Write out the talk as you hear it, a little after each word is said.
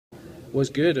was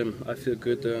good. I feel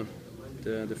good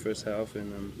the first half,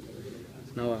 and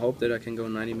now I hope that I can go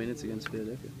 90 minutes against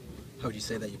Philadelphia. How would you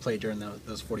say that you played during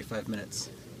those 45 minutes?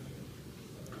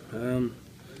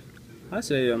 I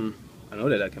say I know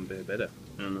that I can play better,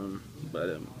 but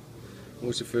it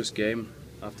was the first game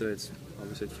after it's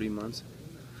obviously 3 months,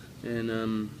 and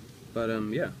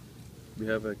yeah, we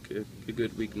have a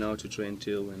good week now to train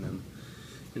till, and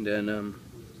then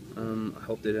I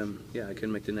hope that yeah, I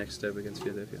can make the next step against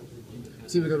Philadelphia. It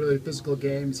seems like a really physical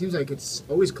game. It seems like it's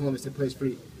always Columbus that plays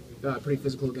pretty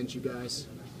physical against you guys.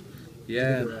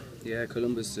 Yeah,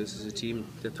 Columbus is a team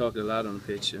that talk a lot on the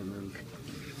pitch, and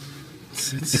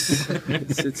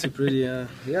it's a pretty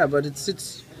yeah, but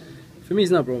it's for me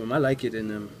it's not a problem. I like it,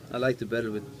 and I like the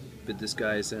battle with these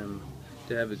guys.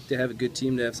 They have a good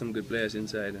team. They have some good players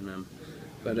inside, and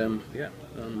but yeah,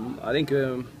 I think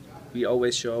we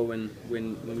always show when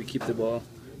we keep the ball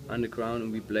on the ground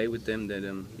and we play with them that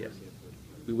yeah,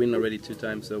 we win already 2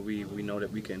 times, so we know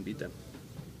that we can beat them.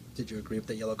 Did you agree with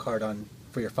the yellow card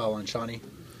for your foul on Shawnee?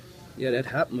 Yeah, that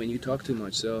happened when you talk too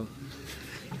much. So.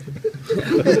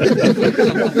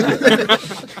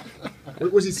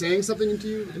 Was he saying something to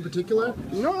you in particular?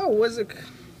 No, it was a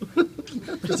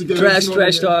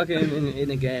trash talk in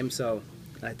a game. So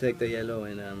I take the yellow,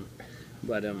 and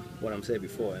but what I'm saying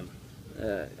before,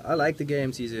 I like the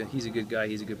games. He's a good guy.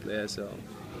 He's a good player. So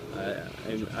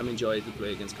I'm enjoying to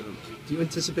play against Columbus. Do you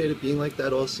anticipate it being like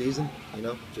that all season? You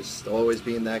know, just always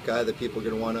being that guy that people are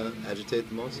going to want to agitate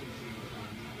the most?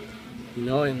 You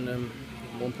know, and at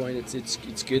one point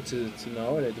it's good to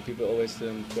know that the people always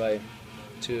try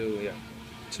to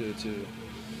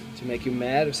make you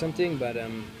mad or something, but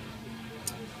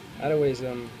otherwise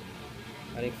I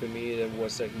think for me it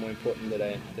was like more important that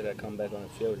I come back on the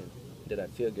field and that I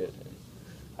feel good. And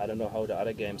I don't know how the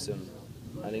other games.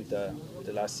 I think the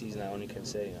last season I only can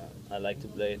say I like to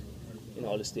play it in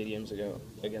all the stadiums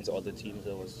against all the teams.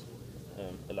 It was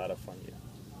a lot of fun. Yeah.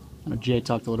 I know Jay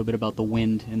talked a little bit about the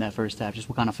wind in that first half. Just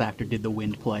what kind of factor did the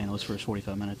wind play in those first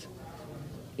 45 minutes?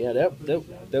 Yeah,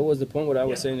 that was the point what I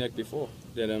was saying like before,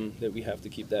 that we have to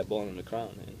keep that ball on the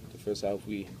ground. And the first half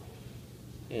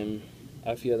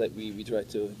I feel that we tried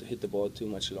to hit the ball too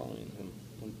much long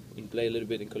and play a little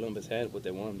bit in Columbus had what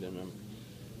they wanted.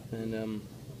 And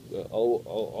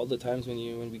all the times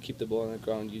when we keep the ball on the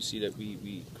ground, you see that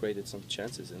we created some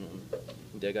chances, and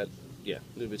they got a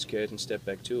little bit scared and stepped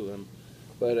back too.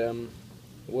 But it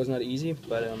was not easy.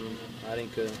 But I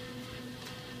think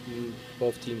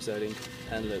both teams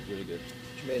handled it really good.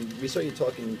 Jermaine, we saw you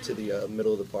talking to the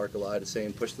middle of the park a lot,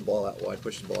 saying push the ball out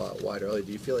wide early.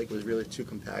 Do you feel like it was really too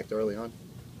compact early on?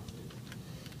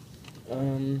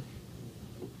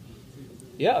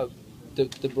 Yeah.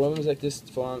 The problem is like this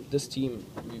for this team.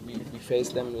 We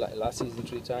faced them last season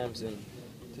 3 times, and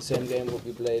the same game what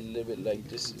we played a little bit like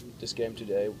this game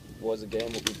today was a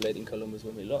game what we played in Columbus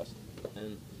when we lost,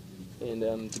 and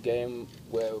the game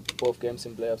where both games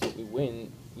in playoffs that we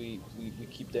win, we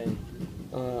keep them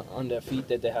on their feet,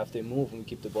 that they have to move, and we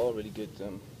keep the ball really good,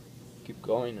 keep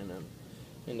going,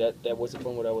 and that was the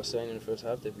point what I was saying in the first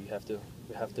half, that we have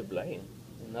to play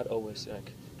and not always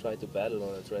like try to battle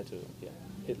or try to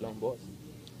hit long balls.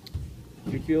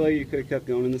 Do you feel like you could have kept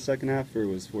going in the second half, or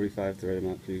was 45 the right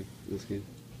amount for you this game?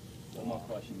 One more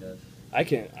question, guys. I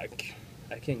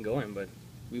can't go in, but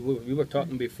we were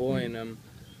talking before, and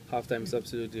halftime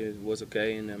substitute was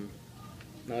okay, and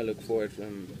now I look forward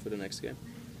for the next game.